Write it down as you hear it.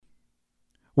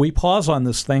We pause on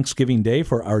this Thanksgiving Day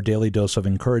for our daily dose of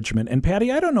encouragement. And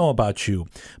Patty, I don't know about you,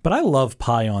 but I love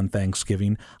pie on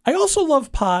Thanksgiving. I also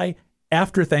love pie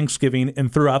after Thanksgiving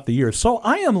and throughout the year. So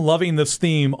I am loving this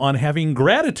theme on having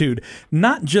gratitude,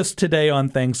 not just today on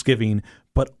Thanksgiving,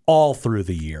 but all through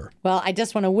the year. Well, I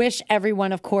just want to wish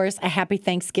everyone, of course, a happy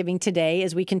Thanksgiving today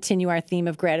as we continue our theme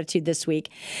of gratitude this week.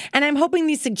 And I'm hoping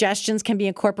these suggestions can be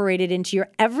incorporated into your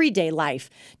everyday life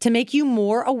to make you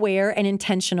more aware and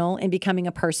intentional in becoming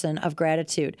a person of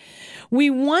gratitude. We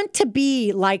want to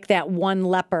be like that one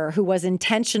leper who was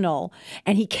intentional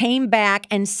and he came back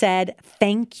and said,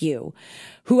 "Thank you,"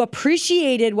 who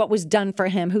appreciated what was done for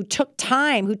him, who took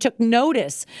time, who took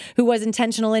notice, who was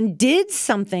intentional and did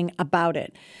something about it.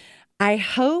 I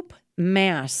hope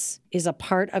Mass is a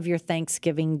part of your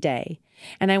Thanksgiving day.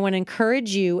 And I want to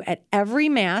encourage you at every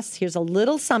Mass, here's a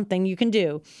little something you can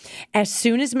do. As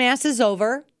soon as Mass is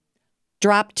over,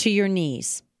 drop to your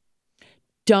knees.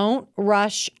 Don't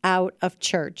rush out of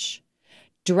church.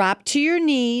 Drop to your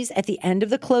knees at the end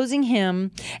of the closing hymn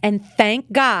and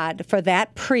thank God for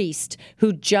that priest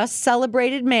who just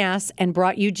celebrated Mass and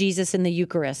brought you Jesus in the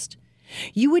Eucharist.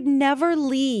 You would never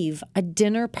leave a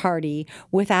dinner party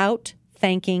without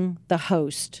thanking the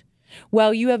host.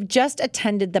 Well, you have just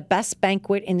attended the best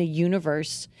banquet in the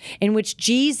universe, in which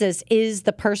Jesus is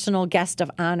the personal guest of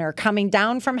honor, coming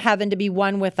down from heaven to be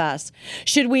one with us.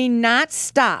 Should we not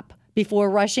stop before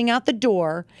rushing out the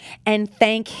door and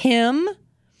thank him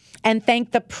and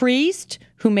thank the priest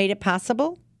who made it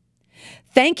possible?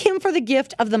 Thank him for the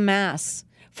gift of the Mass,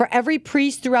 for every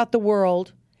priest throughout the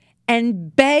world,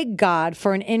 and beg God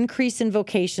for an increase in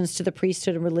vocations to the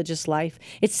priesthood and religious life.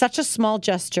 It's such a small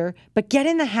gesture, but get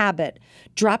in the habit.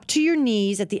 Drop to your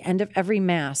knees at the end of every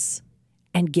Mass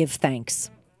and give thanks.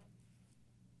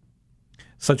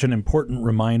 Such an important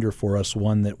reminder for us,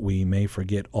 one that we may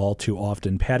forget all too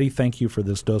often. Patty, thank you for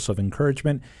this dose of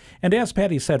encouragement. And as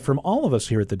Patty said, from all of us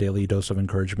here at the Daily Dose of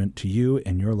Encouragement to you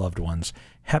and your loved ones,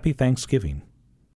 happy Thanksgiving.